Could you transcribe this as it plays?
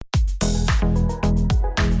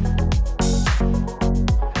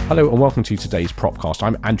Hello and welcome to today's Propcast.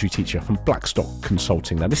 I'm Andrew Teacher from Blackstock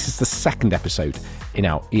Consulting. Now, this is the second episode in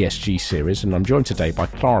our ESG series, and I'm joined today by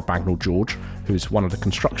Clara Bagnall-George, who is one of the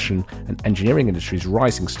construction and engineering industry's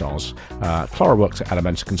rising stars. Clara works at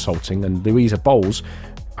Elementa Consulting, and Louisa Bowles,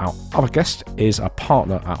 our other guest, is a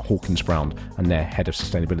partner at Hawkins Brown and their head of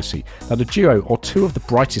sustainability. Now, the duo are two of the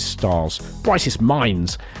brightest stars, brightest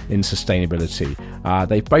minds in sustainability.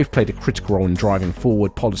 They've both played a critical role in driving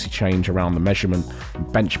forward policy change around the measurement and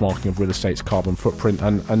benchmarking of real estate's carbon footprint,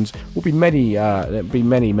 and will be many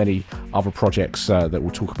other projects that we'll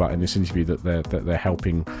talk about in this interview that they're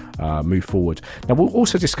helping move forward. Now, we'll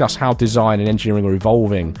also discuss how design and engineering are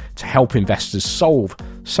evolving to help investors solve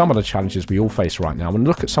some of the challenges we all face right now, and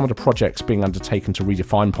look at some of the projects being undertaken to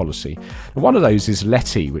redefine policy. And one of those is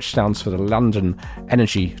LETI, which stands for the London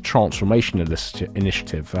Energy Transformation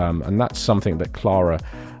Initiative, and that's something that Clara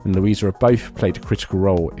and Louisa have both played a critical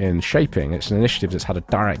role in shaping. It's an initiative that's had a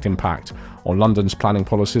direct impact on London's planning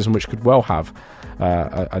policies and which could well have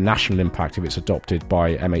a national impact if it's adopted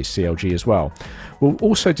by MHCLG as well. We'll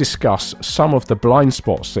also discuss some of the blind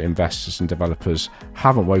spots that investors and developers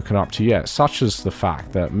haven't woken up to yet, such as the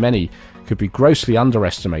fact that many could be grossly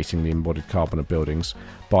underestimating the embodied carbon of buildings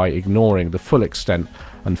by ignoring the full extent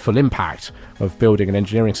and full impact of building and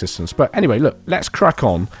engineering systems. But anyway, look, let's crack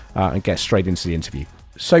on and get straight into the interview.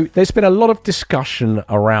 So there's been a lot of discussion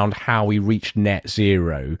around how we reach net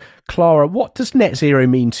zero. Clara, what does net zero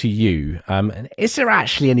mean to you? And is there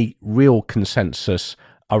actually any real consensus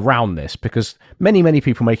around this? Because many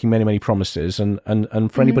people making many promises, and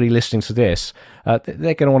for anybody listening to this,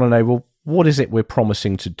 they're going to want to know, well, what is it we're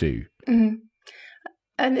promising to do? Mm-hmm.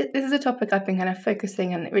 And this is a topic I've been kind of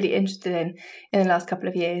focusing and really interested in the last couple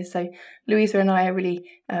of years. So Louisa and I are really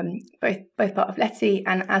both part of LETI,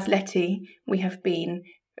 and as LETI, we have been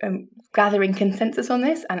gathering consensus on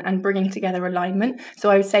this and bringing together alignment.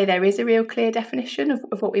 So I would say there is a real clear definition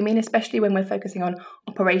of what we mean, especially when we're focusing on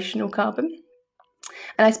operational carbon.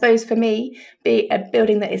 And I suppose for me, a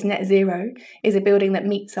building that is net zero is a building that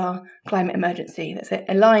meets our climate emergency, that's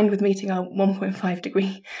aligned with meeting our 1.5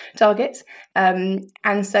 degree target.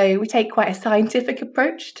 And so we take quite a scientific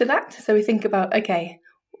approach to that. So we think about, okay,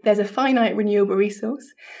 there's a finite renewable resource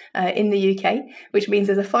in the UK, which means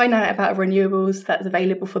there's a finite amount of renewables that's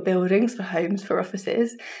available for buildings, for homes, for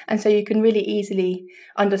offices. And so you can really easily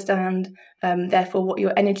understand, therefore, what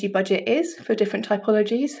your energy budget is for different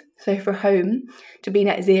typologies. So for home, to be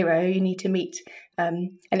net zero, you need to meet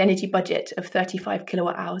an energy budget of 35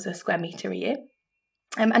 kilowatt hours a square metre a year.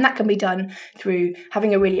 And that can be done through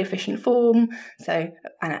having a really efficient form, so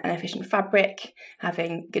an efficient fabric,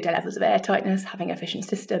 having good levels of air tightness, having efficient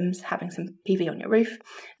systems, having some PV on your roof.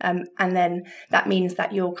 And then that means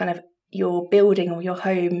that your building or your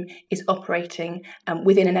home is operating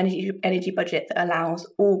within an energy budget that allows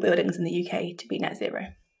all buildings in the UK to be net zero.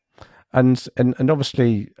 And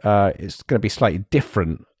obviously it's going to be slightly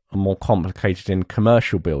different and more complicated in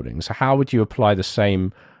commercial buildings. So how would you apply the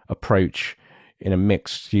same approach in a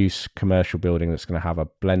mixed-use commercial building that's going to have a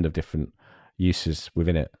blend of different uses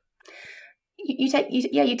within it? You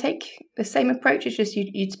take the same approach. It's just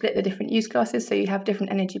you'd split the different use classes, so you have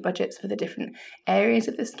different energy budgets for the different areas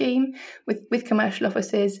of the scheme. With commercial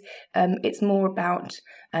offices, it's more about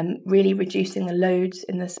really reducing the loads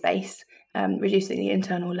in the space, reducing the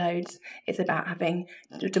internal loads. It's about having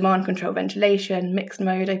demand control ventilation, mixed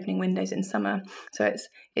mode, opening windows in summer. So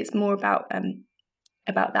it's more about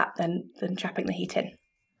that than trapping the heat in.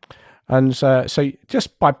 And so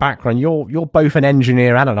just by background, you're both an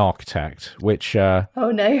engineer and an architect, which... Oh,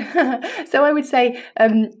 no. So I would say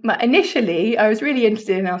initially I was really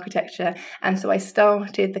interested in architecture, and so I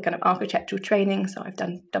started the kind of architectural training. So I've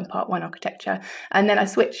done part one architecture, and then I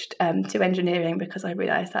switched to engineering because I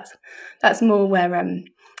realised that's more where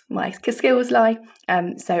my skills lie.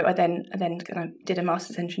 So I then kind of did a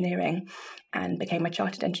master's engineering and became a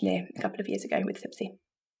chartered engineer a couple of years ago with CIBSE.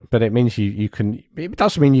 But it means you can. It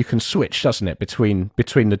does mean you can switch, doesn't it, between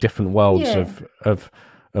the different worlds of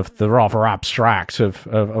the rather abstract of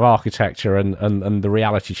architecture and the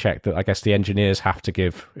reality check that I guess the engineers have to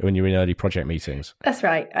give when you're in early project meetings. That's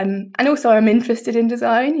right. And also I'm interested in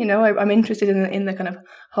design. You know, I'm interested in the kind of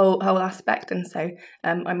whole aspect, and so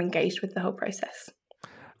I'm engaged with the whole process.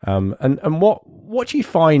 And what do you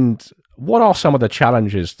find? What are some of the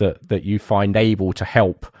challenges that you find able to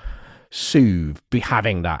help soothe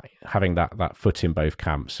having that foot in both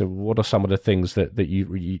camps? So what are some of the things that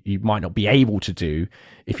you might not be able to do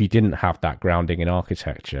if you didn't have that grounding in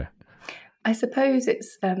architecture? I suppose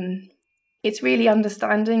it's really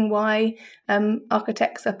understanding why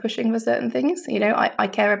architects are pushing for certain things. You know, I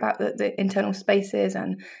care about the internal spaces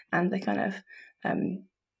and the kind of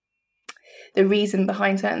the reason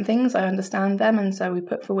behind certain things. I understand them, and so we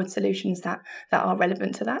put forward solutions that are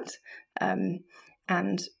relevant to that. And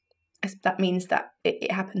that means that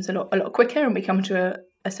it happens a lot quicker, and we come to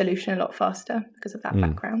a solution a lot faster because of that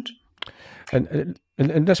background. And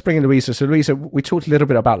let's bring in Louisa. So Louisa, we talked a little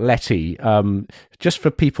bit about Leti. Just for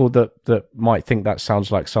people that might think that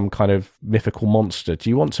sounds like some kind of mythical monster, do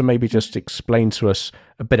you want to maybe just explain to us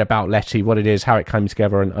a bit about Leti, what it is, how it came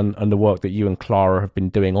together, and the work that you and Clara have been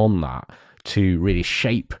doing on that to really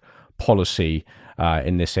shape policy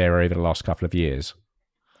in this area over the last couple of years?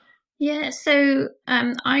 Yeah, so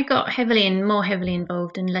I got more heavily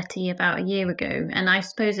involved in Leti about a year ago, and I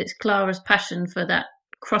suppose it's Clara's passion for that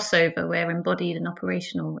crossover where embodied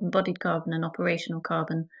carbon and operational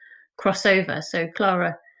carbon crossover. So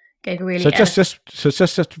Clara gave a really just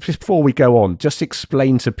before we go on, just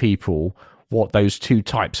explain to people what those two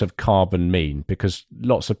types of carbon mean, because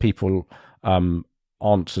lots of people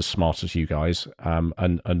aren't as smart as you guys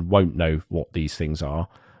and won't know what these things are.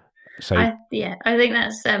 So I think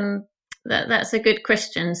that's a good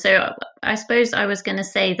question. So I suppose I was going to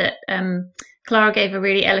say that Clara gave a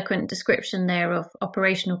really eloquent description there of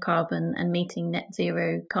operational carbon and meeting net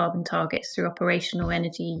zero carbon targets through operational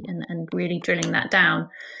energy and really drilling that down.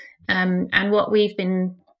 And what we've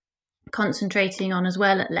been concentrating on as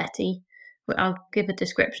well at Leti, I'll give a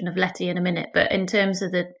description of Leti in a minute, but in terms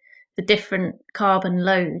of the different carbon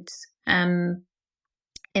loads,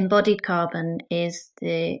 embodied carbon is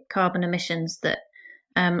the carbon emissions that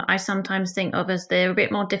I sometimes think of as they're a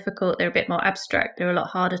bit more difficult, they're a bit more abstract, they're a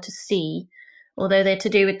lot harder to see, although they're to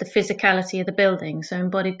do with the physicality of the building. So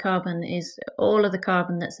embodied carbon is all of the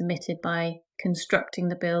carbon that's emitted by constructing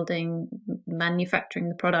the building, manufacturing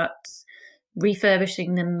the products,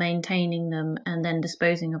 refurbishing them, maintaining them, and then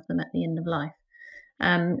disposing of them at the end of life.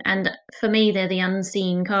 And for me, they're the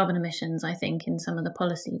unseen carbon emissions, I think, in some of the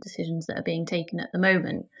policy decisions that are being taken at the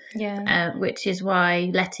moment. Yeah. Which is why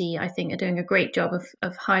Leti, I think, are doing a great job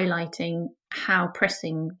of highlighting how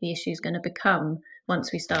pressing the issue is going to become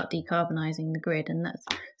once we start decarbonising the grid. And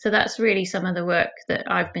that's really some of the work that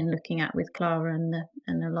I've been looking at with Clara and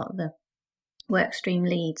a lot of the work stream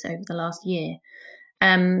leads over the last year.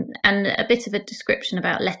 And a bit of a description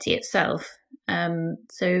about Leti itself.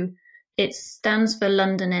 So it stands for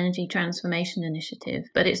London Energy Transformation Initiative,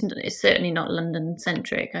 but it's certainly not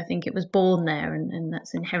London-centric. I think it was born there, and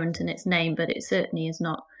that's inherent in its name, but it certainly is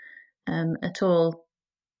not at all.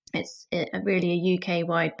 It's really a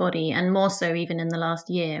UK-wide body, and more so even in the last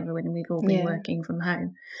year when we've all been working from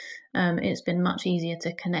home. It's been much easier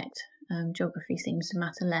to connect. Geography seems to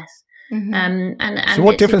matter less. Mm-hmm. And so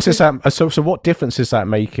what difference is that? So what difference is that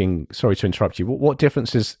making? Sorry to interrupt you. What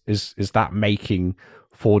difference is that making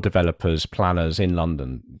for developers, planners in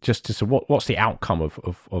London? So what's the outcome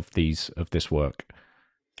of this work?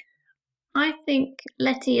 I think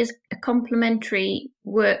Leti is a complementary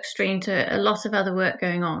work stream to a lot of other work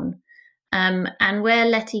going on, and where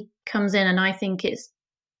Leti comes in, and I think it's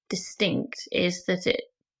distinct, is that it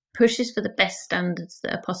pushes for the best standards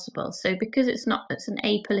that are possible. So because it's an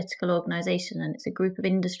apolitical organisation, and it's a group of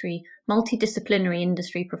multidisciplinary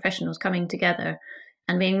industry professionals coming together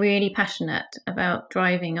and being really passionate about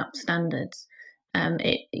driving up standards.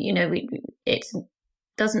 It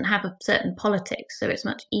doesn't have a certain politics, so it's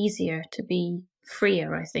much easier to be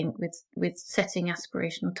freer, I think, with setting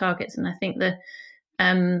aspirational targets. And I think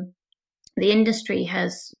the industry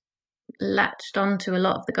has latched onto a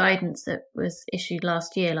lot of the guidance that was issued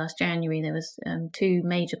last January. There was 2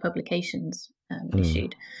 major publications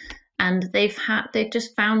issued, and they've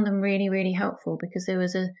just found them really, really helpful, because there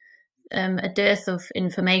was a dearth of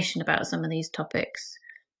information about some of these topics.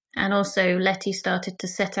 And also Leti started to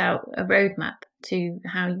set out a roadmap to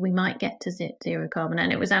how we might get to zero carbon.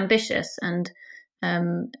 And it was ambitious, but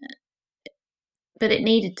it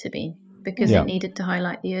needed to be, because it needed to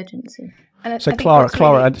highlight the urgency. So Clara,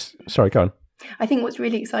 sorry, go on. I think what's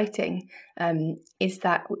really exciting is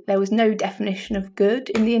that there was no definition of good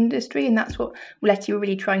in the industry, and that's what Leti were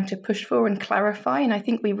really trying to push for and clarify, and I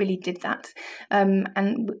think we really did that.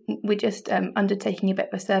 And we're just undertaking a bit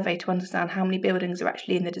of a survey to understand how many buildings are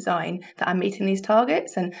actually in the design that are meeting these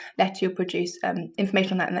targets, and Leti will produce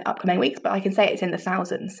information on that in the upcoming weeks, but I can say it's in the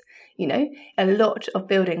thousands. A lot of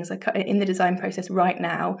buildings are in the design process right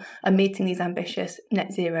now are meeting these ambitious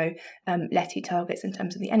net zero Leti targets in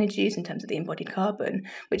terms of the energy use, in terms of the embodied embodied carbon,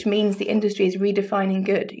 which means the industry is redefining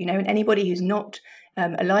good, and anybody who's not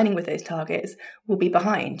aligning with those targets will be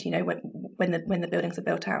behind, when the buildings are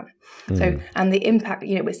built out. So, and the impact,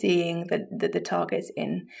 we're seeing the targets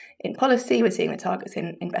in policy, we're seeing the targets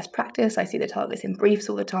in best practice. I see the targets in briefs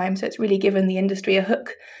all the time. So it's really given the industry a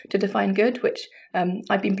hook to define good, which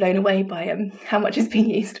I've been blown away by how much is being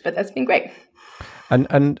used, but that's been great.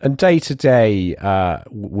 And day to day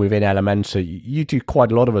within Elementa, you do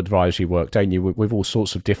quite a lot of advisory work, don't you, with all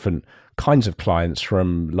sorts of different kinds of clients,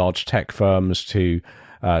 from large tech firms to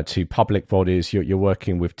public bodies. You're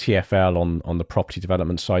working with TfL on the property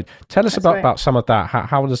development side. Tell us about some of that.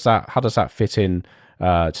 How does that fit in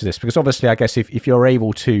to this? Because obviously, I guess if you're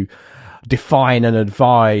able to define and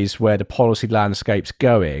advise where the policy landscape's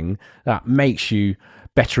going, that makes you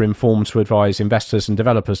better informed to advise investors and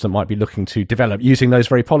developers that might be looking to develop using those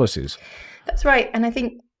very policies. That's right. And I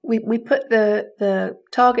think we put the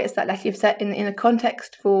targets that Letty have set in a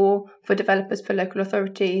context for developers, for local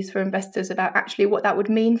authorities, for investors, about actually what that would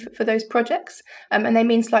mean for those projects. And they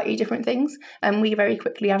mean slightly different things. And we very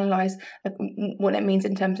quickly analyse what it means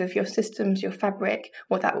in terms of your systems, your fabric,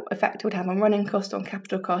 what that effect would have on running costs, on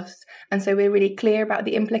capital costs. And so we're really clear about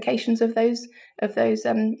the implications of those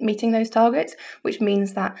meeting those targets, which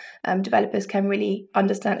means that developers can really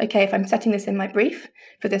understand, okay, if I'm setting this in my brief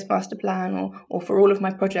for this master plan or for all of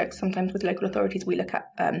my projects, sometimes with local authorities, we look at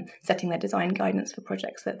setting their design guidance for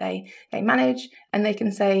projects that they manage, and they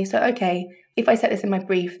can say, so, okay, if I set this in my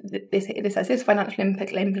brief, this has this financial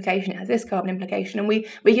implication, it has this carbon implication, and we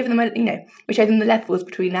give them we show them the levels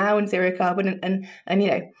between now and zero carbon, and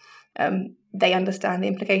they understand the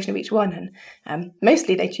implication of each one, and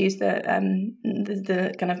mostly they choose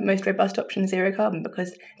the kind of most robust option, zero carbon,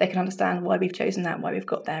 because they can understand why we've chosen that, why we've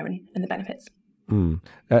got there, and the benefits.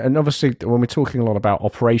 And obviously, when we're talking a lot about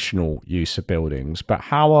operational use of buildings, but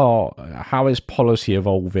how is policy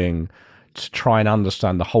evolving to try and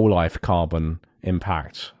understand the whole life carbon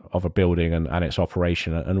impact of a building and its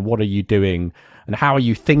operation? And what are you doing, and how are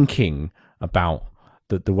you thinking about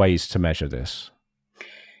the ways to measure this?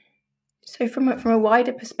 So from a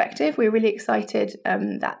wider perspective, we're really excited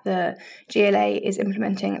that the GLA is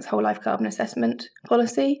implementing its whole life carbon assessment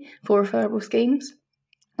policy for referable schemes,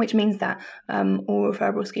 which means that all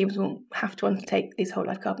referable schemes will have to undertake these whole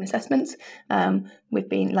life carbon assessments. We've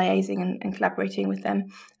been liaising and collaborating with them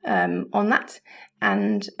on that,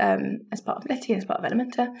 and as part of Letty, as part of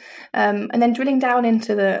Elementa, and then drilling down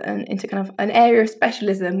into kind of an area of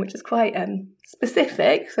specialism, which is quite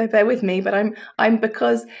specific. So bear with me, but I'm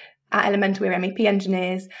because at Elementa, we're MEP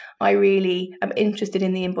engineers. I really am interested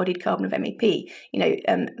in the embodied carbon of MEP.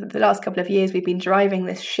 The last couple of years, we've been driving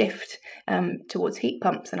this shift towards heat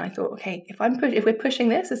pumps, and I thought, okay, if we're pushing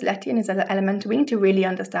this as Letty and as Elementa, we need to really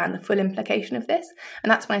understand the full implication of this. And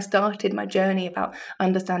that's when I started my journey about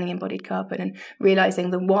understanding embodied carbon and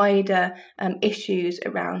realising the wider issues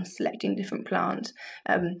around selecting different plants.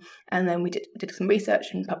 And then we did some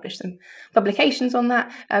research and published some publications on that,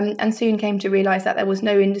 and soon came to realise that there was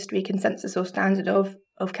no industry consensus or standard of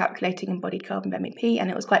calculating embodied carbon of MEP,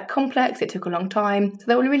 and it was quite complex. It took a long time. So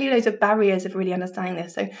there were really loads of barriers of really understanding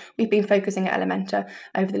this. So we've been focusing at Elementa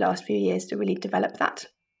over the last few years to really develop that.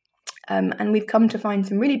 And we've come to find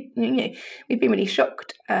some really, we've been really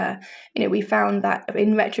shocked. We found that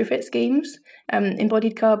in retrofit schemes,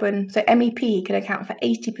 embodied carbon, so MEP can account for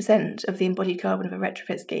 80% of the embodied carbon of a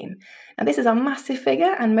retrofit scheme. And this is a massive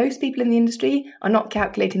figure, and most people in the industry are not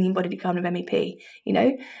calculating the embodied carbon of MEP,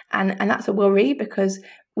 and that's a worry, because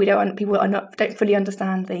people don't fully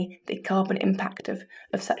understand the carbon impact of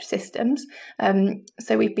such systems.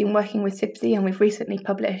 So we've been working with CIBSE, and we've recently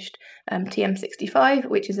published TM65,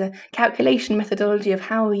 which is a calculation methodology of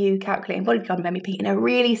how you calculate embodied carbon of MEP in a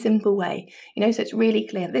really simple way. So it's really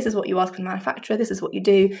clear. This is what you ask from the manufacturer. This is what you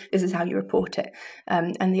do. This is how you report it.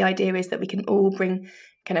 And the idea is that we can all bring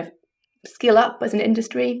kind of skill up as an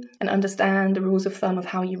industry and understand the rules of thumb of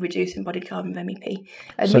how you reduce embodied carbon of MEP.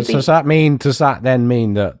 So does that then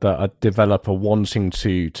mean that a developer wanting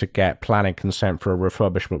to get planning consent for a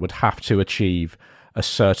refurbishment would have to achieve a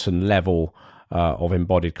certain level of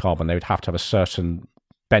embodied carbon? They would have to have a certain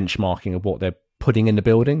benchmarking of what they're putting in the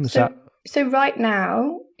building? So right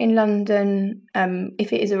now in London,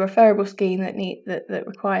 if it is a referable scheme that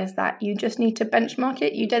requires that, you just need to benchmark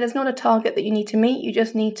it. There's not a target that you need to meet. You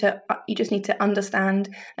just need to understand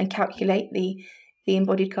and calculate the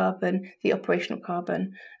embodied carbon, the operational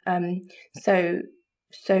carbon. So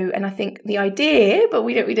and I think the idea, but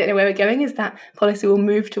we don't know where we're going, is that policy will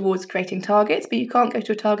move towards creating targets, but you can't go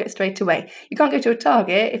to a target straight away. You can't go to a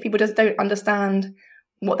target if people just don't understand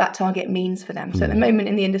what that target means for them. So at the moment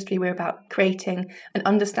in the industry, we're about creating an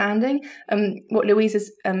understanding. What Louise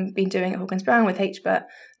has been doing at Hawkins Brown with HBERT,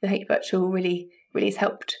 the HBERT tool really has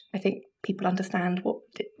helped, I think, people understand what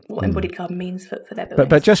embodied carbon means for their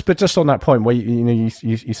buildings. But just on that point, where you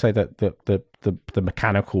say that the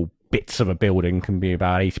mechanical bits of a building can be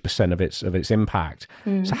about 80% of its impact.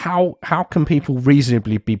 So how can people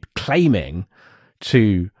reasonably be claiming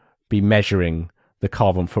to be measuring the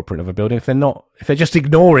carbon footprint of a building if they're just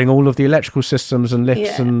ignoring all of the electrical systems and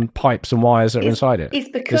lifts and pipes and wires that are inside it? It's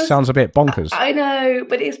because, it sounds a bit bonkers. I know,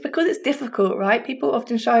 but it's because it's difficult, right? People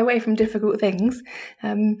often shy away from difficult things,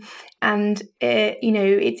 it's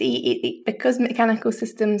because mechanical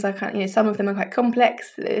systems are kind of, some of them are quite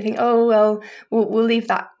complex. They think, oh well, we'll leave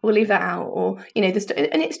that out, or and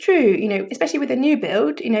it's true, especially with a new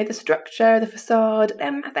build, the structure, the facade,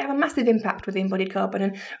 they have a massive impact with the embodied carbon,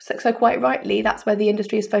 and so quite rightly, that's where the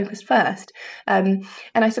industry is focused first. And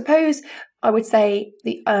I suppose I would say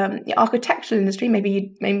the architectural industry,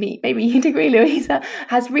 maybe you'd agree, Louisa,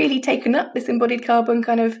 has really taken up this embodied carbon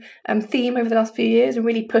kind of theme over the last few years and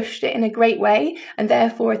really pushed it in a great way. And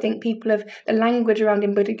therefore, I think people have the language around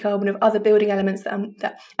embodied carbon of other building elements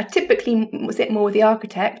that are typically sit more with the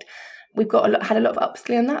architect. We've had a lot of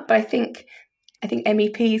upskilling on that, but I think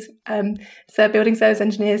MEPs, so building service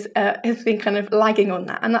engineers, have been kind of lagging on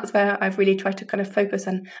that, and that's where I've really tried to kind of focus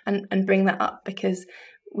and bring that up, because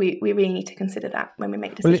we really need to consider that when we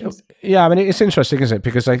make decisions. Well, it's interesting, isn't it?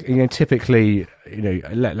 Because typically,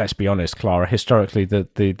 let's be honest, Clara. Historically, the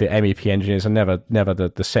MEP engineers are never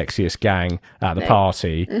the sexiest gang at the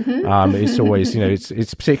party. Mm-hmm. It's always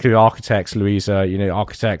it's particularly architects, Louisa.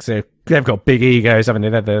 Architects, they've got big egos, haven't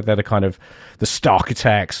they? They're the kind of the star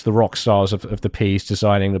architects, the rock stars of the piece,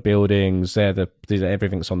 designing the buildings.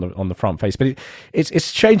 Everything's on the front face. But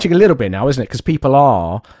it's changing a little bit now, isn't it? Because people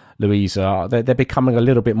are, Louisa, they're becoming a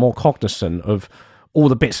little bit more cognizant of all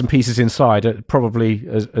the bits and pieces inside. Probably,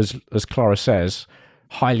 as Clara says,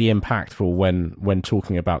 highly impactful when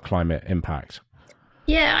talking about climate impact.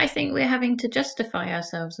 Yeah, I think we're having to justify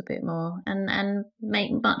ourselves a bit more and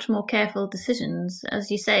make much more careful decisions.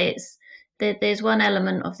 As you say, there's one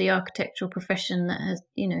element of the architectural profession that has,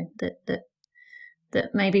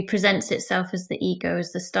 that maybe presents itself as the ego,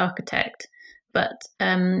 as the star architect. But,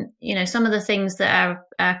 some of the things that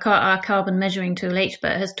our carbon measuring tool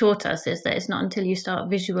HBERT has taught us is that it's not until you start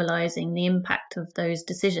visualizing the impact of those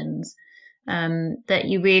decisions that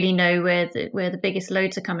you really know where the biggest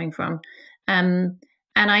loads are coming from. And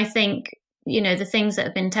I think, the things that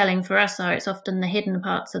have been telling for us are it's often the hidden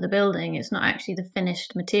parts of the building. It's not actually the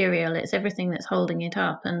finished material. It's everything that's holding it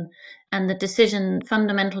up. And the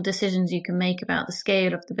fundamental decisions you can make about the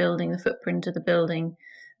scale of the building, the footprint of the building,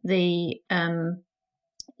 the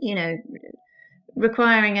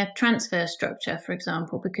requiring a transfer structure, for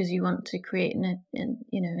example, because you want to create an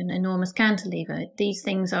enormous cantilever. These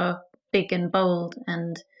things are big and bold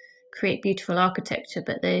and create beautiful architecture,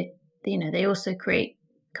 but they also create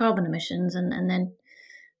carbon emissions and then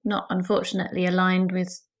not unfortunately aligned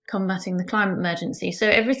with combating the climate emergency. So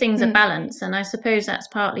everything's a balance, and I suppose that's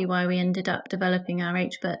partly why we ended up developing our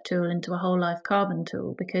HBERT tool into a whole life carbon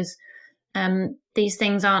tool, because these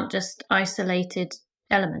things aren't just isolated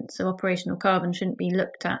elements. So operational carbon shouldn't be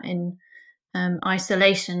looked at in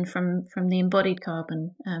isolation from the embodied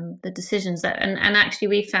carbon. The decisions that, and actually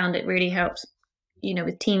we found it really helps,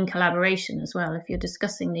 with team collaboration as well. If you're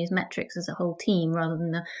discussing these metrics as a whole team rather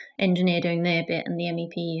than the engineer doing their bit and the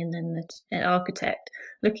MEP and then the architect,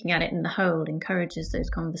 looking at it in the whole encourages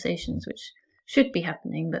those conversations, which should be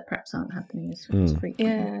happening, but perhaps aren't happening as frequently.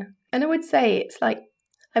 Yeah, and I would say it's like,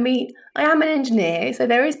 I am an engineer, so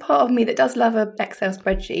there is part of me that does love an Excel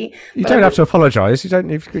spreadsheet. You don't have to apologise. You don't.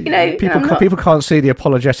 People can't see the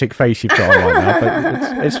apologetic face you've got on right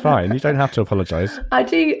now, but it's fine. You don't have to apologise. I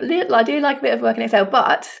do like a bit of work in Excel,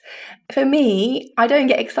 but for me, I don't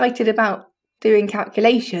get excited about doing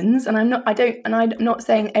calculations, and I'm not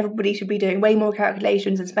saying everybody should be doing way more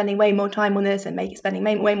calculations and spending way more time on this and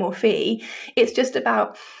spending way more fee. It's just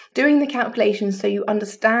about doing the calculations so you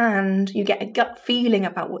understand, you get a gut feeling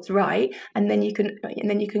about what's right, and then you can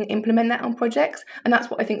implement that on projects. And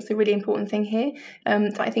that's what I think is the really important thing here.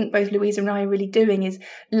 So I think both Louisa and I are really doing is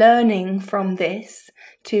learning from this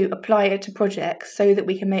to apply it to projects so that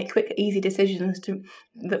we can make quick, easy decisions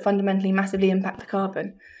that fundamentally massively impact the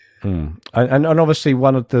carbon. And obviously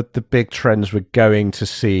one of the big trends we're going to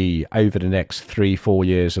see over the next 3-4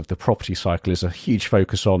 years of the property cycle is a huge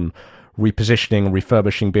focus on repositioning and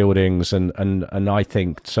refurbishing buildings, and I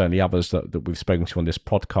think certainly others that we've spoken to on this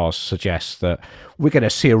podcast suggest that we're going to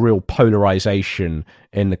see a real polarization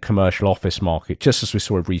in the commercial office market, just as we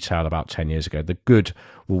saw in retail about 10 years ago. The good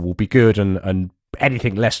will be good, and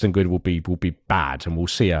anything less than good will be bad, and we'll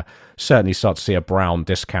certainly start to see a brown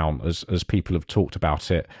discount as people have talked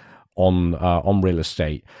about it on real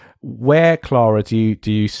estate. Where, Clara, do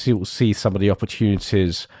you see some of the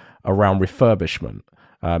opportunities around refurbishment?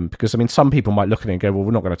 Because I mean, some people might look at it and go, "Well,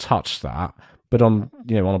 we're not going to touch that." But on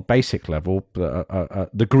a basic level,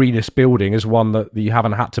 the greenest building is one that you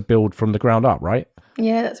haven't had to build from the ground up, right?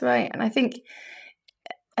 Yeah, that's right. And I think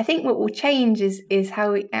what will change is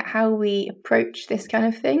how we approach this kind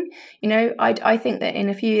of thing. I think that in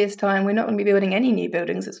a few years' time, we're not going to be building any new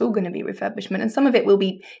buildings. It's all going to be refurbishment, and some of it will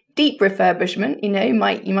be deep refurbishment.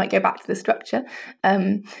 You might go back to the structure,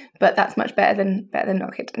 but that's much better than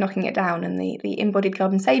knocking it down. And the embodied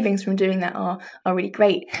carbon savings from doing that are really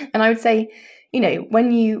great. And I would say,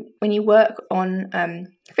 when you work on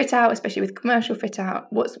fit out, especially with commercial fit out,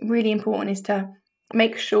 what's really important is to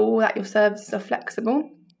make sure that your services are flexible.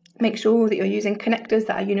 Make sure that you're using connectors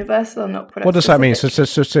that are universal and not product What does that mean?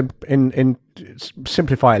 specific. So in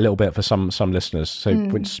simplify it a little bit for some listeners. So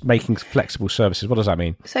when it's making flexible services, what does that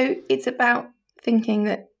mean? So it's about thinking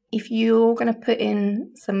that if you're going to put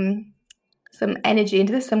in some energy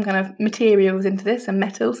into this, some kind of materials into this, some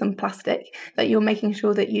metal, some plastic, that you're making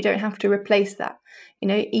sure that you don't have to replace that.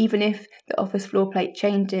 Even if the office floor plate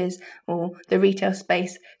changes or the retail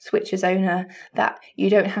space switches owner, that you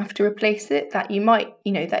don't have to replace it, that you might,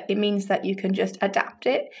 that it means that you can just adapt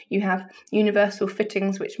it. You have universal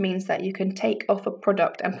fittings, which means that you can take off a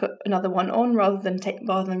product and put another one on rather than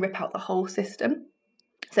rip out the whole system.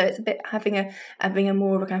 So it's a bit having a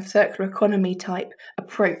more of a kind of circular economy type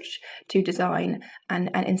approach to design and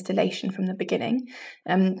installation from the beginning.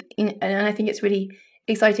 And I think it's really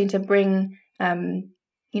exciting to bring,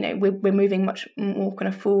 we're moving much more kind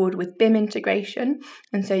of forward with BIM integration.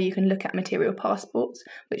 And so you can look at material passports,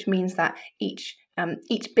 which means that each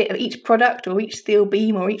bit of each product or each steel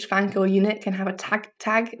beam or each fan coil unit can have a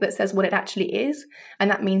tag that says what it actually is.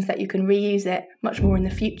 And that means that you can reuse it much more in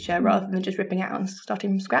the future rather than just ripping it out and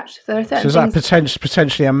starting from scratch. So is that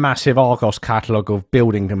potentially a massive Argos catalogue of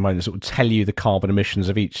building components that would tell you the carbon emissions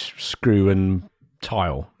of each screw and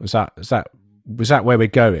tile? Was that where we're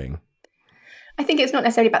going? I think it's not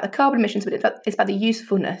necessarily about the carbon emissions, but it's about the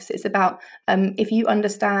usefulness. It's about if you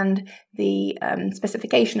understand the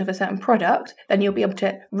specification of a certain product, then you'll be able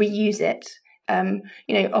to reuse it.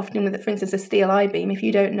 Often with, for instance, a steel I-beam, if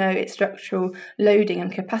you don't know its structural loading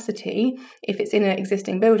and capacity, if it's in an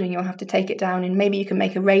existing building, you'll have to take it down and maybe you can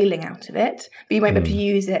make a railing out of it, but you won't be able to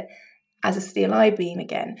use it as a steel I-beam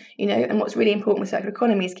again. And what's really important with circular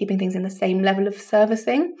economy is keeping things in the same level of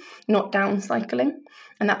servicing, not downcycling.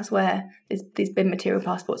 And that's where these BIM material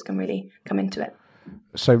passports can really come into it.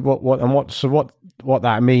 So what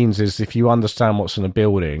that means is if you understand what's in a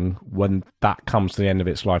building, when that comes to the end of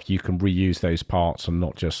its life, you can reuse those parts and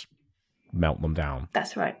not just melt them down.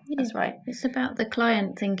 That's right. That's right. It's about the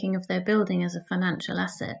client thinking of their building as a financial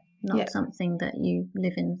asset, not something that you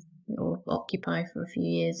live in or occupy for a few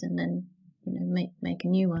years and then make a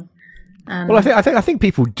new one. Well, I think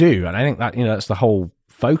people do, and I think that that's the whole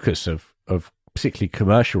focus of particularly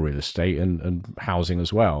commercial real estate and housing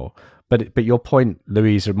as well. But your point,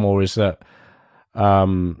 Louisa, more is that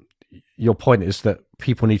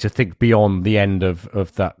people need to think beyond the end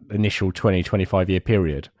of that initial 20-25 year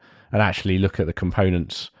period and actually look at the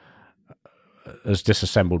components as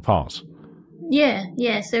disassembled parts.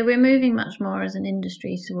 Yeah. So we're moving much more as an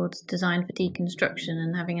industry towards design for deconstruction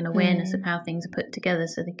and having an awareness of how things are put together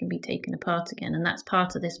so they can be taken apart again. And that's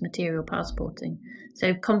part of this material passporting.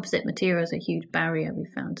 So composite materials are a huge barrier, we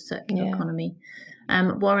found, to circular economy.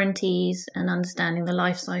 Warranties and understanding the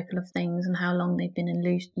life cycle of things and how long they've been in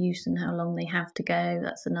use and how long they have to go.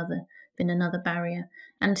 That's been another barrier.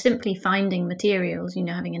 And simply finding materials,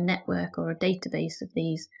 having a network or a database of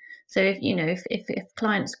these. So if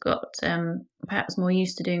clients got perhaps more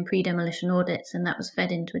used to doing pre-demolition audits and that was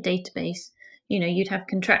fed into a database, you'd have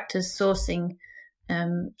contractors sourcing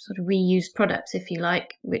sort of reused products, if you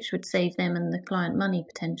like, which would save them and the client money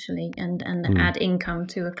potentially and add income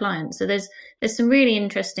to a client. So there's some really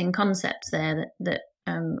interesting concepts there that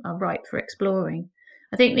are ripe for exploring.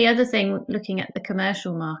 I think the other thing, looking at the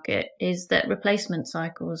commercial market, is that replacement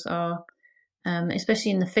cycles are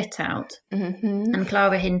especially in the fit out. Mm-hmm. And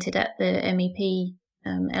Clara hinted at the MEP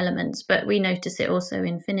elements, but we notice it also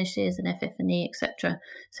in finishes and FF&E, etc.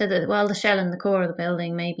 So that while the shell and the core of the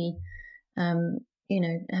building maybe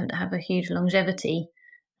have a huge longevity,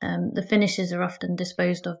 the finishes are often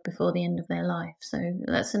disposed of before the end of their life. So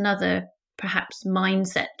that's another perhaps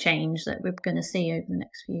mindset change that we're going to see over the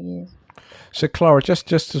next few years. So Clara,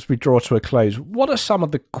 just as we draw to a close, what are some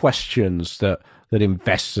of the questions that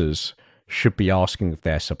investors should be asking of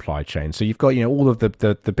their supply chain? So you've got, all of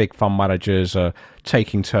the big fund managers are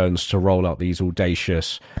taking turns to roll out these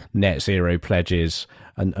audacious net zero pledges,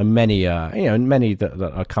 and many many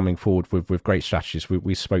that are coming forward with great strategies.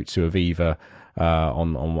 We spoke to Aviva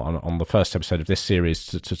on the first episode of this series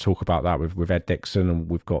to talk about that with Ed Dixon, and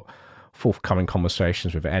we've got forthcoming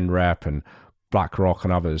conversations with NREP and BlackRock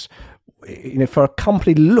and others. For a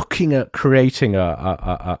company looking at creating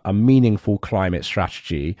a meaningful climate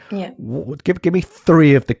strategy, give me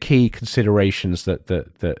three of the key considerations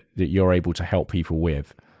that you're able to help people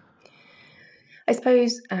with. I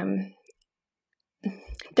suppose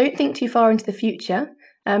don't think too far into the future.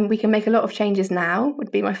 We can make a lot of changes now,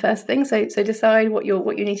 would be my first thing. So decide what you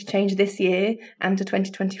need to change this year and to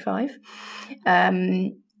 2025.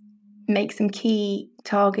 Make some key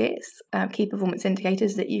targets, key performance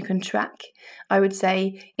indicators that you can track. I would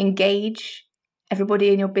say engage everybody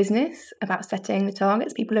in your business about setting the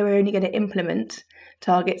targets. People are only going to implement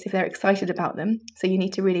targets if they're excited about them. So you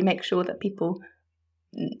need to really make sure that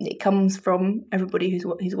it comes from everybody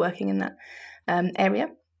who's working in that area.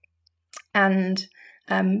 And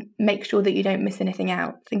make sure that you don't miss anything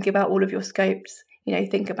out. Think about all of your scopes.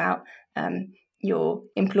 Think about your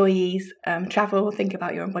employees' travel. Think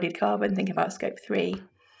about your embodied carbon. Think about Scope 3.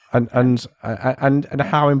 And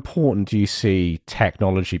how important do you see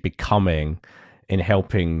technology becoming in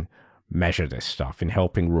helping measure this stuff, in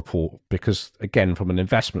helping report? Because again, from an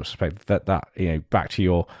investment perspective, that back to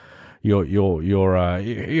your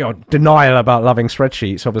denial about loving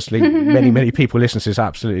spreadsheets. Obviously, many people listen to this.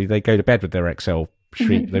 Absolutely, they go to bed with their Excel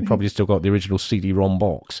sheet. They've probably still got the original CD-ROM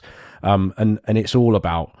box, and it's all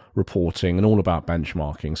about reporting and all about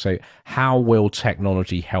benchmarking. So, how will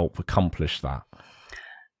technology help accomplish that?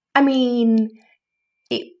 I mean,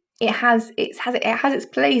 it has its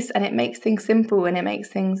place, and it makes things simple, and it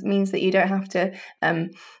means that you don't have to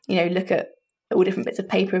look at all different bits of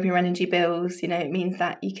paper of your energy bills. It means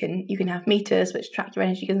that you can have meters which track your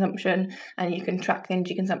energy consumption, and you can track the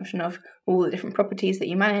energy consumption of all the different properties that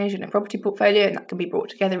you manage in a property portfolio, and that can be brought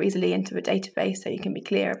together easily into a database, so you can be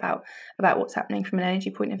clear about what's happening from an energy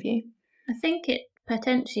point of view. I think it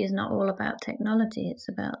potentially is not all about technology, it's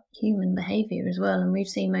about human behaviour as well. And we've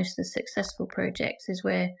seen most of the successful projects is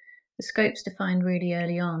where the scope's defined really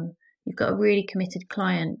early on. You've got a really committed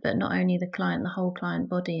client, but not only the client, the whole client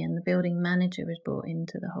body, and the building manager is brought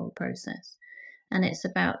into the whole process. And it's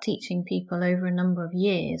about teaching people over a number of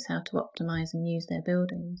years how to optimise and use their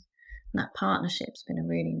buildings. And that partnership's been a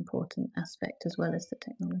really important aspect as well as the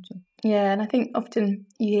technology. Yeah, and I think often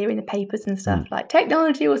you hear in the papers and stuff like,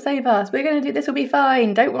 technology will save us, we're going to do this, will be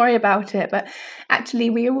fine, don't worry about it. But actually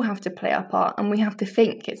we all have to play our part, and we have to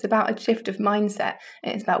think. It's about a shift of mindset,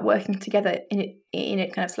 and it's about working together in a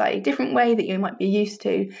kind of slightly different way that you might be used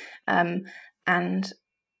to. And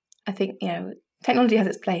I think, technology has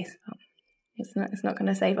its place. It's not going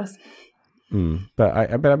to save us. But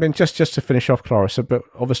I mean, just to finish off, Clara, but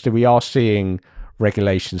obviously we are seeing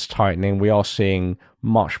regulations tightening. We are seeing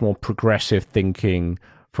much more progressive thinking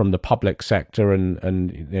from the public sector, and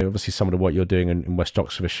obviously some of the work you're doing in West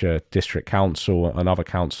Oxfordshire District Council and other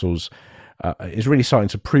councils is really starting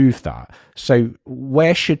to prove that. So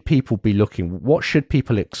where should people be looking? What should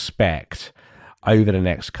people expect over the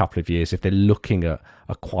next couple of years if they're looking at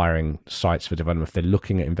acquiring sites for development, if they're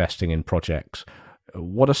looking at investing in projects?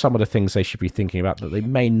 What are some of the things they should be thinking about that they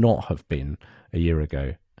may not have been a year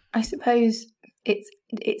ago? I suppose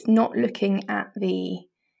it's not looking at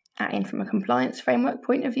in from a compliance framework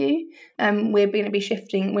point of view. We're going to be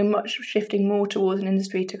shifting more towards an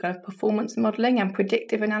industry to kind of performance modelling and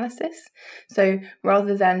predictive analysis. So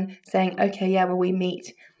rather than saying, okay, yeah, well, we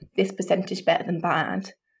meet this percentage better than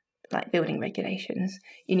bad, like building regulations,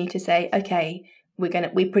 you need to say, okay,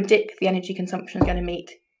 we predict the energy consumption is going to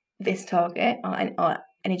meet this target, our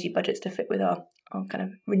energy budgets to fit with our kind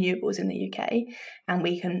of renewables in the UK, and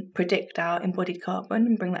we can predict our embodied carbon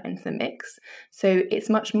and bring that into the mix. So it's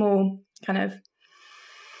much more kind of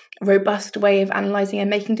robust way of analysing and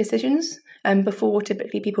making decisions. Before,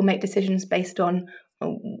 typically people make decisions based on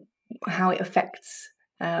how it affects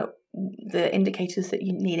the indicators that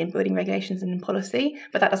you need in building regulations and in policy,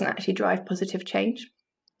 but that doesn't actually drive positive change.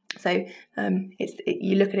 So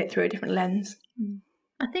you look at it through a different lens.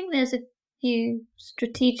 I think there's a few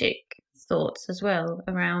strategic thoughts as well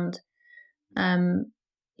around,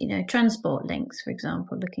 transport links, for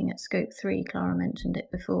example, looking at Scope 3, Clara mentioned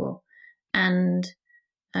it before. And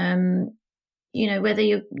whether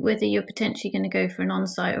you're potentially going to go for an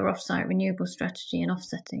on-site or off-site renewable strategy and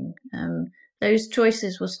offsetting. Those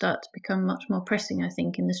choices will start to become much more pressing, I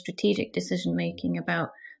think, in the strategic decision making about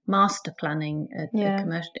master planning a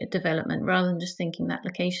commercial development, rather than just thinking that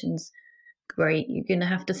location's great. You're going to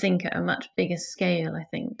have to think at a much bigger scale, I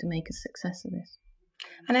think, to make a success of this.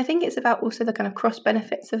 And I think it's about also the kind of cross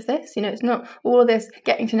benefits of this. It's not all of this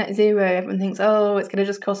getting to net zero. Everyone thinks, oh, it's going to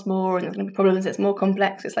just cost more and there's going to be problems. It's more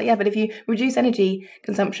complex. It's like, yeah, but if you reduce energy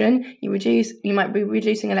consumption, you might be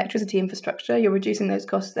reducing electricity infrastructure. You're reducing those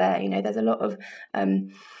costs there. There's a lot of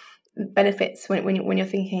benefits when you're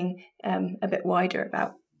thinking a bit wider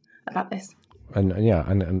about this.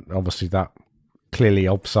 And obviously that clearly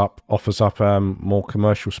offers up more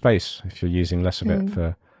commercial space if you're using less of it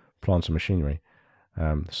for plant and machinery.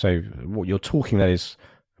 So what you're talking there is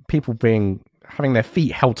people having their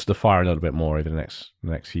feet held to the fire a little bit more over the next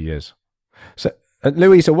few years. So,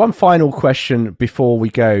 Louisa, one final question before we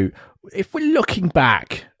go. If we're looking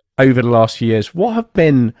back over the last few years, what have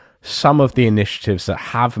been some of the initiatives that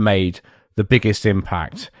have made the biggest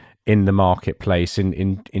impact in the marketplace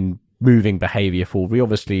in moving behaviour forward? We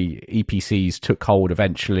obviously, EPCs took hold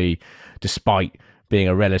eventually, despite being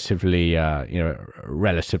a relatively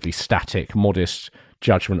static, modest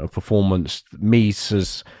judgment of performance. MEES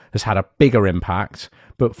has had a bigger impact.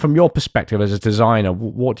 But from your perspective as a designer,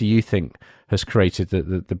 what do you think has created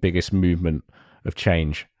the biggest movement of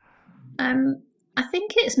change? I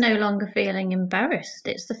think it's no longer feeling embarrassed.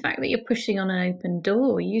 It's the fact that you're pushing on an open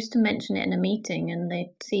door. You used to mention it in a meeting and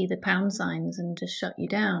they'd see the pound signs and just shut you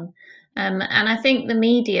down. And I think the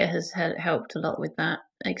media has helped a lot with that.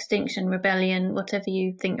 Extinction Rebellion, whatever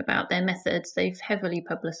you think about their methods, they've heavily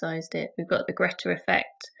publicised it. We've got the Greta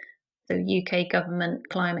Effect, the UK Government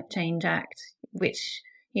Climate Change Act, which,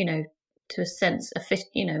 to a sense,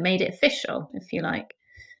 made it official, if you like.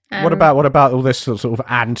 What about all this sort of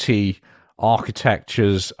anti-architects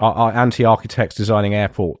designing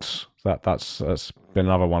airports? That's been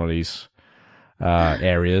another one of these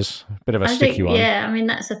areas. A bit of a sticky one. Yeah, I mean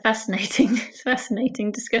that's a fascinating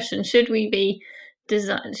discussion. Should we be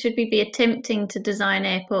attempting to design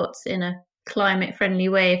airports in a climate-friendly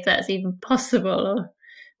way, if that's even possible,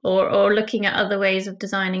 or looking at other ways of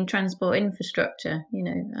designing transport infrastructure?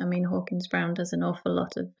 I mean, Hawkins Brown does an awful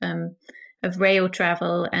lot of rail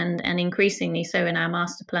travel and increasingly so in our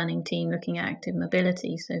master planning team looking at active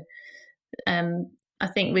mobility. So I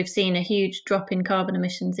think we've seen a huge drop in carbon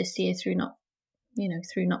emissions this year through not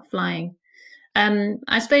flying.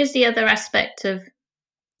 I suppose the other aspect of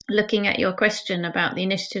looking at your question about the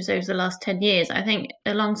initiatives over the last 10 years, I think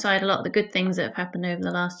alongside a lot of the good things that have happened over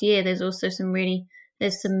the last year, there's also some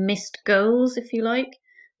missed goals, if you like.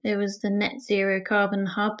 There was the Net Zero Carbon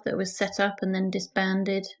Hub that was set up and then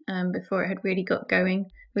disbanded before it had really got going.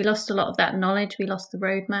 We lost a lot of that knowledge. We lost the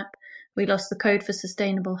roadmap. We lost the Code for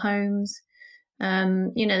Sustainable Homes.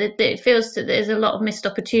 It feels that there's a lot of missed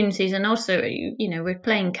opportunities, and also, we're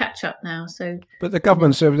playing catch up now. So, but the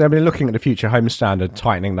government's they've been looking at the Future Home Standard,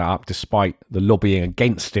 tightening that up, despite the lobbying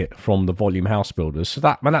against it from the volume house builders. So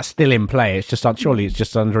that's still in play. It's just surely it's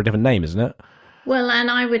just under a different name, isn't it? Well, and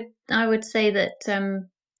I would say that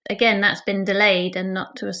again, that's been delayed, and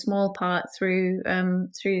not to a small part through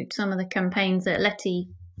some of the campaigns that Letty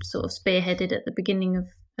sort of spearheaded at the beginning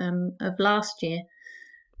of last year.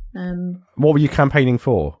 What were you campaigning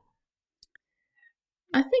for?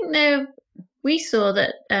 I think we saw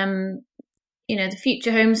that the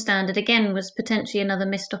Future Home Standard again was potentially another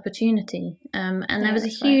missed opportunity, and there was a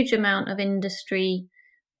huge amount of industry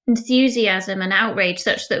enthusiasm and outrage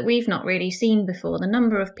such that we've not really seen before. The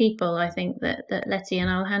number of people, I think, that Letty, and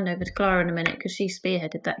I'll hand over to Clara in a minute because she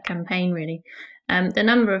spearheaded that campaign really. The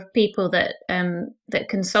number of people that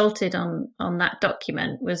consulted on that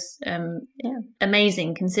document was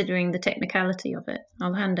amazing, considering the technicality of it.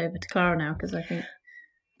 I'll hand over to Clara now because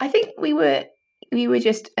I think we were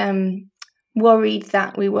just worried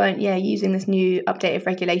that we weren't using this new updated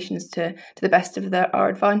regulations to the best of our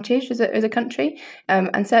advantage as a country,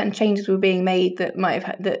 and certain changes were being made that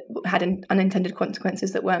had unintended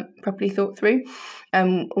consequences that weren't properly thought through.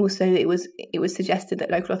 Also, it was suggested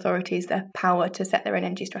that local authorities, their power to set their own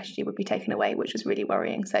energy strategy would be taken away, which was really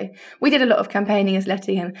worrying. So we did a lot of campaigning as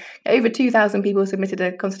Letty, and over 2,000 people submitted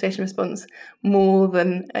a consultation response, more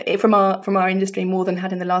than from our industry, more than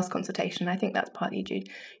had in the last consultation. I think that's partly due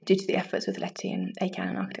to the efforts with Letty and ACAN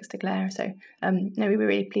and Architects Declare. So we were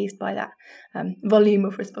really pleased by that volume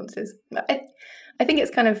of responses. I think it's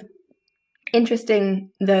kind of interesting,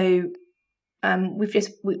 though, we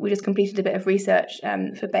just completed a bit of research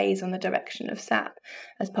for BEIS on the direction of SAP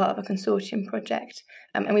as part of a consortium project,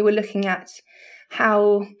 and we were looking at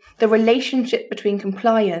how the relationship between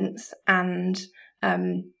compliance and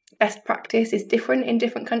best practice is different in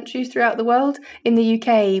different countries throughout the world. In the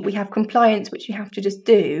UK, we have compliance, which you have to just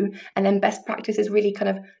do, and then best practice is really kind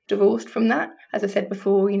of divorced from that. As I said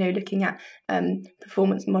before, looking at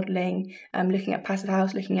performance modelling, looking at Passive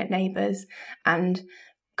House, looking at neighbours, and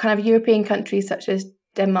kind of European countries such as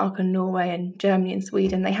Denmark and Norway and Germany and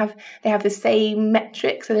Sweden, they have the same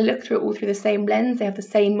metrics, so they look through it all through the same lens. They have the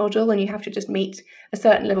same model, and you have to just meet a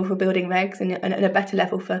certain level for building regs and a better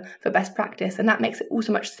level for best practice, and that makes it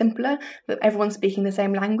also much simpler that everyone's speaking the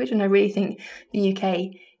same language. And I really think the UK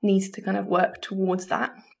needs to kind of work towards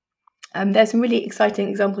that. There's some really exciting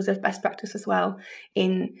examples of best practice as well.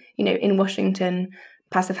 In Washington,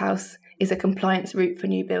 Passive House is a compliance route for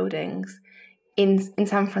new buildings. In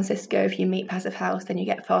San Francisco, if you meet Passive House, then you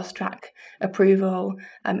get fast track approval.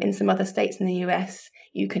 In some other states in the US,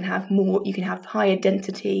 you can have higher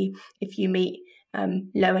density if you meet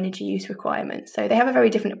low energy use requirements. So they have a very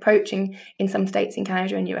different approach in some states in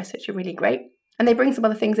Canada and US, which are really great. And they bring some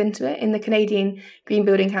other things into it. In the Canadian Green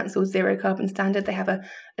Building Council Zero Carbon Standard, they have a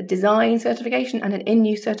design certification and an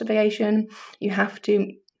in-use certification. You have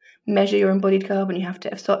to measure your embodied carbon. You have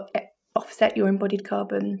to offset your embodied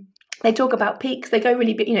carbon. They talk about peaks. They go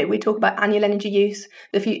really big. We talk about annual energy use.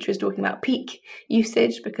 The future is talking about peak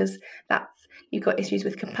usage because you've got issues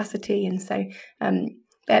with capacity. And so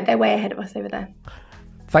they're way ahead of us over there.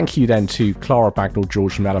 Thank you then to Clara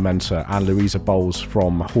Bagnall-George from Elementa and Louisa Bowles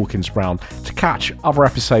from Hawkins Brown. To catch other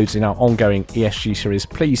episodes in our ongoing ESG series,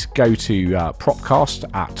 please go to Propcast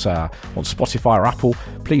on Spotify or Apple.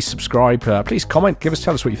 Please subscribe. Please comment.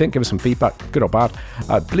 Tell us what you think. Give us some feedback, good or bad.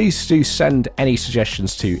 Please do send any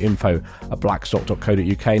suggestions to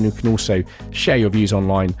info@blackstock.co.uk, and you can also share your views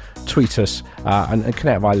online, tweet us, and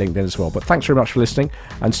connect via LinkedIn as well. But thanks very much for listening,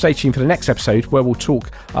 and stay tuned for the next episode where we'll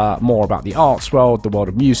talk more about the arts world, the world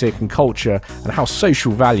of music and culture, and how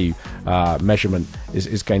social value measurement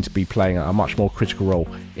is going to be playing a much more critical role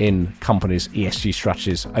in companies' ESG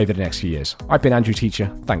strategies over the next few years. I've been Andrew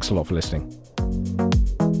Teacher. Thanks a lot for listening.